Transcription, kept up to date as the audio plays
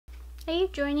Are you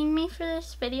joining me for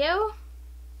this video?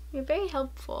 You're very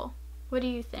helpful. What do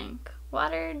you think?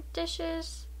 Water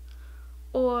dishes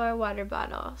or water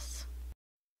bottles?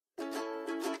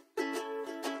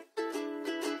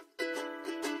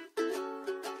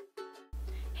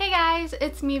 Hey guys,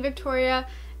 it's me, Victoria,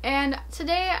 and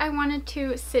today I wanted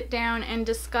to sit down and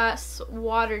discuss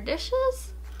water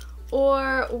dishes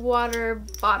or water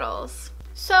bottles.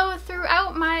 So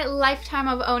throughout my lifetime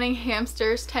of owning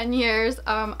hamsters, 10 years,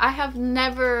 I have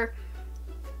never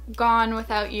gone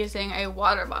without using a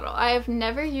water bottle. I have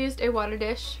never used a water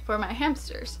dish for my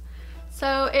hamsters.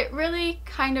 So it really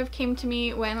kind of came to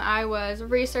me when I was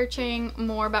researching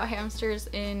more about hamsters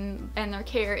and their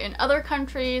care in other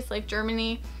countries like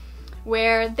Germany,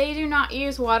 where they do not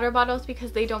use water bottles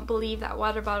because they don't believe that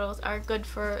water bottles are good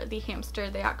for the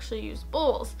hamster. They actually use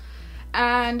bowls.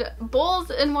 And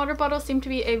bowls and water bottles seem to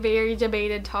be a very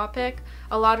debated topic.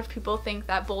 A lot of people think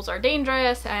that bowls are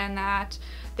dangerous and that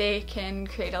they can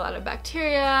create a lot of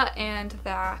bacteria and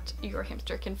that your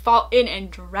hamster can fall in and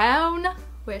drown,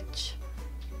 which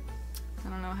I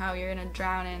don't know how you're gonna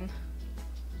drown in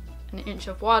an inch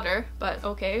of water, but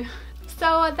okay.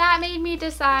 So that made me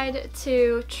decide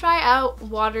to try out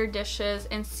water dishes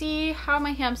and see how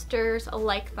my hamsters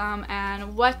like them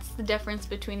and what's the difference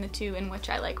between the two and which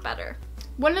I like better.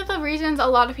 One of the reasons a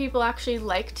lot of people actually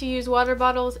like to use water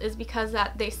bottles is because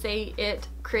that they say it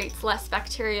creates less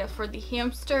bacteria for the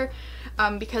hamster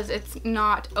because it's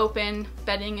not open,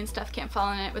 bedding and stuff can't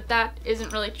fall in it, but that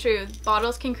isn't really true.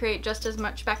 Bottles can create just as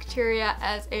much bacteria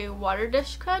as a water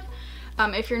dish could.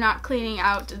 If you're not cleaning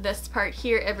out this part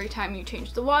here every time you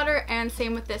change the water, and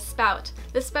same with this spout.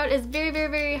 This spout is very, very,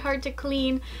 very hard to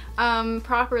clean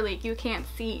properly. You can't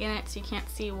see in it, so you can't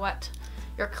see what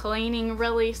you're cleaning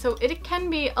really, so it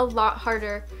can be a lot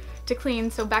harder to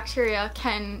clean, so bacteria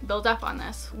can build up on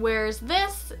this. Whereas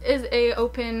this is a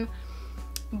open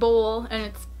bowl and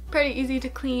it's pretty easy to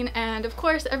clean, and of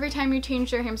course every time you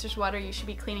change your hamster's water you should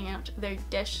be cleaning out their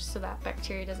dish so that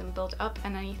bacteria doesn't build up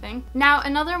and anything. Now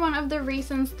another one of the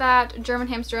reasons that German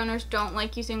hamster owners don't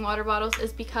like using water bottles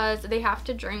is because they have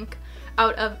to drink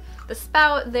out of the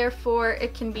spout, therefore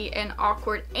it can be an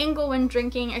awkward angle when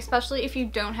drinking, especially if you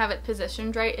don't have it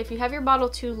positioned right. If you have your bottle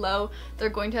too low, they're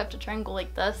going to have to try and go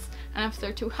like this, and if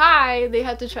they're too high, they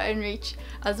have to try and reach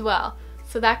as well.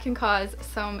 So that can cause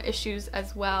some issues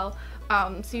as well.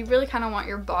 So you really kind of want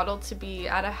your bottle to be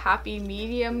at a happy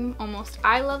medium, almost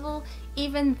eye level.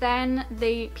 Even then,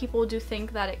 people do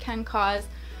think that it can cause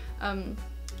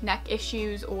neck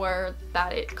issues or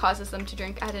that it causes them to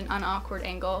drink at an unawkward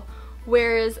angle.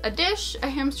 Whereas a dish, a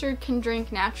hamster can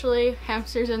drink naturally.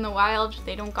 Hamsters in the wild,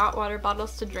 they don't got water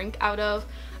bottles to drink out of.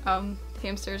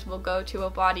 Hamsters will go to a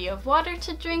body of water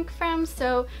to drink from,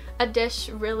 so a dish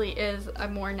really is a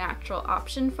more natural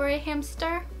option for a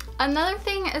hamster. Another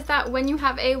thing is that when you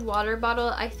have a water bottle,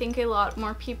 I think a lot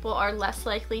more people are less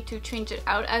likely to change it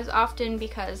out as often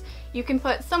because you can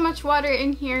put so much water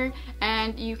in here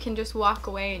and you can just walk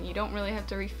away and you don't really have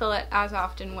to refill it as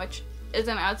often, which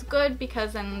isn't as good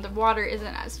because then the water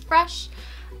isn't as fresh.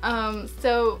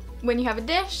 So when you have a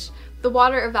dish, the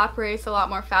water evaporates a lot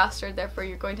more faster, therefore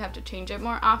you're going to have to change it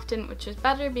more often, which is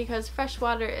better because fresh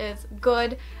water is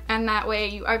good, and that way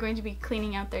you are going to be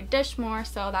cleaning out their dish more,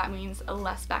 so that means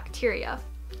less bacteria.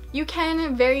 You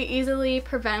can very easily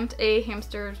prevent a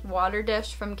hamster's water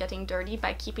dish from getting dirty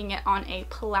by keeping it on a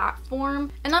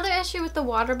platform. Another issue with the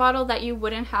water bottle that you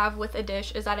wouldn't have with a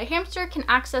dish is that a hamster can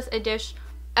access a dish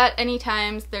at any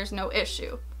times, there's no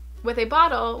issue. With a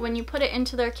bottle, when you put it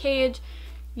into their cage,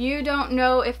 you don't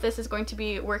know if this is going to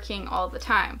be working all the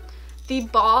time. The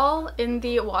ball in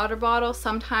the water bottle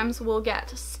sometimes will get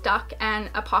stuck and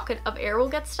a pocket of air will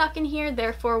get stuck in here,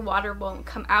 therefore water won't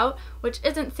come out, which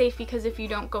isn't safe because if you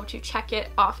don't go to check it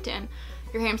often,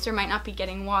 your hamster might not be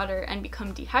getting water and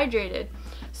become dehydrated.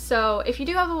 So if you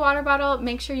do have a water bottle,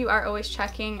 make sure you are always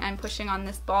checking and pushing on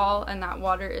this ball and that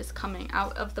water is coming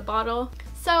out of the bottle.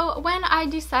 So when I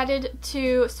decided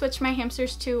to switch my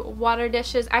hamsters to water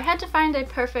dishes, I had to find a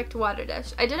perfect water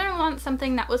dish. I didn't want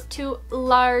something that was too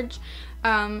large,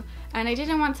 and I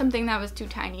didn't want something that was too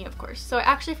tiny, of course. So I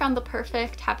actually found the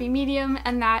perfect happy medium,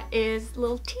 and that is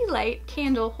little tea light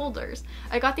candle holders.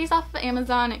 I got these off of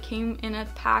Amazon. It came in a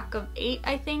pack of 8,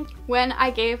 I think. When I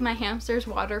gave my hamsters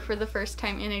water for the first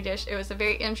time in a dish, it was a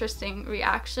very interesting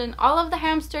reaction. All of the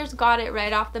hamsters got it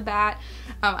right off the bat.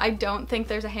 I don't think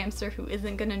there's a hamster who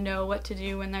isn't gonna know what to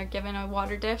do when they're given a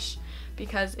water dish,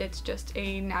 because it's just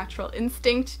a natural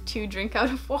instinct to drink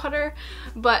out of water.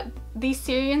 But these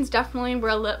Syrians definitely were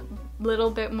a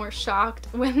little bit more shocked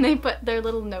when they put their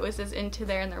little noses into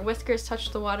there and their whiskers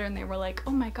touched the water and they were like,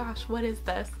 oh my gosh, what is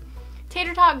this?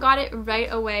 Tater Tot got it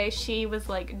right away. She was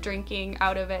like drinking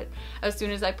out of it as soon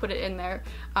as I put it in there.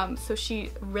 So she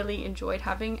really enjoyed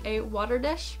having a water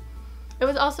dish. It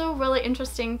was also really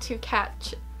interesting to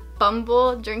catch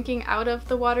Bumble drinking out of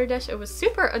the water dish. It was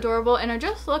super adorable and it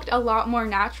just looked a lot more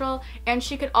natural, and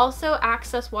she could also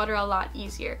access water a lot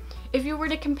easier. If you were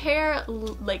to compare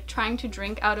like trying to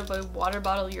drink out of a water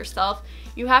bottle yourself,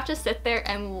 you have to sit there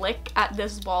and lick at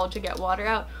this ball to get water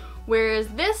out, whereas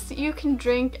this you can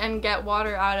drink and get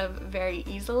water out of very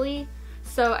easily.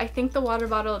 So I think the water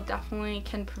bottle definitely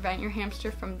can prevent your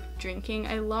hamster from drinking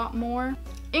a lot more.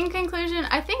 In conclusion,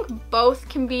 I think both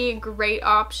can be great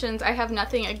options. I have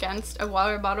nothing against a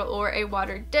water bottle or a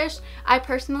water dish. I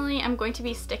personally am going to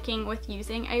be sticking with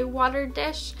using a water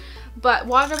dish, but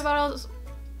water bottles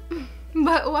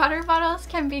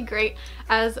can be great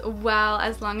as well,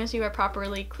 as long as you are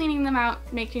properly cleaning them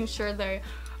out, making sure they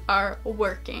are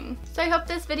working. So I hope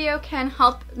this video can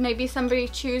help maybe somebody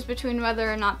choose between whether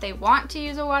or not they want to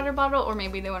use a water bottle, or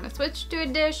maybe they want to switch to a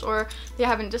dish, or they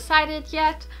haven't decided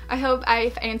yet. I hope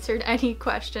I've answered any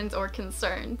questions or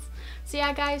concerns. So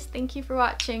yeah guys, thank you for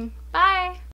watching. Bye!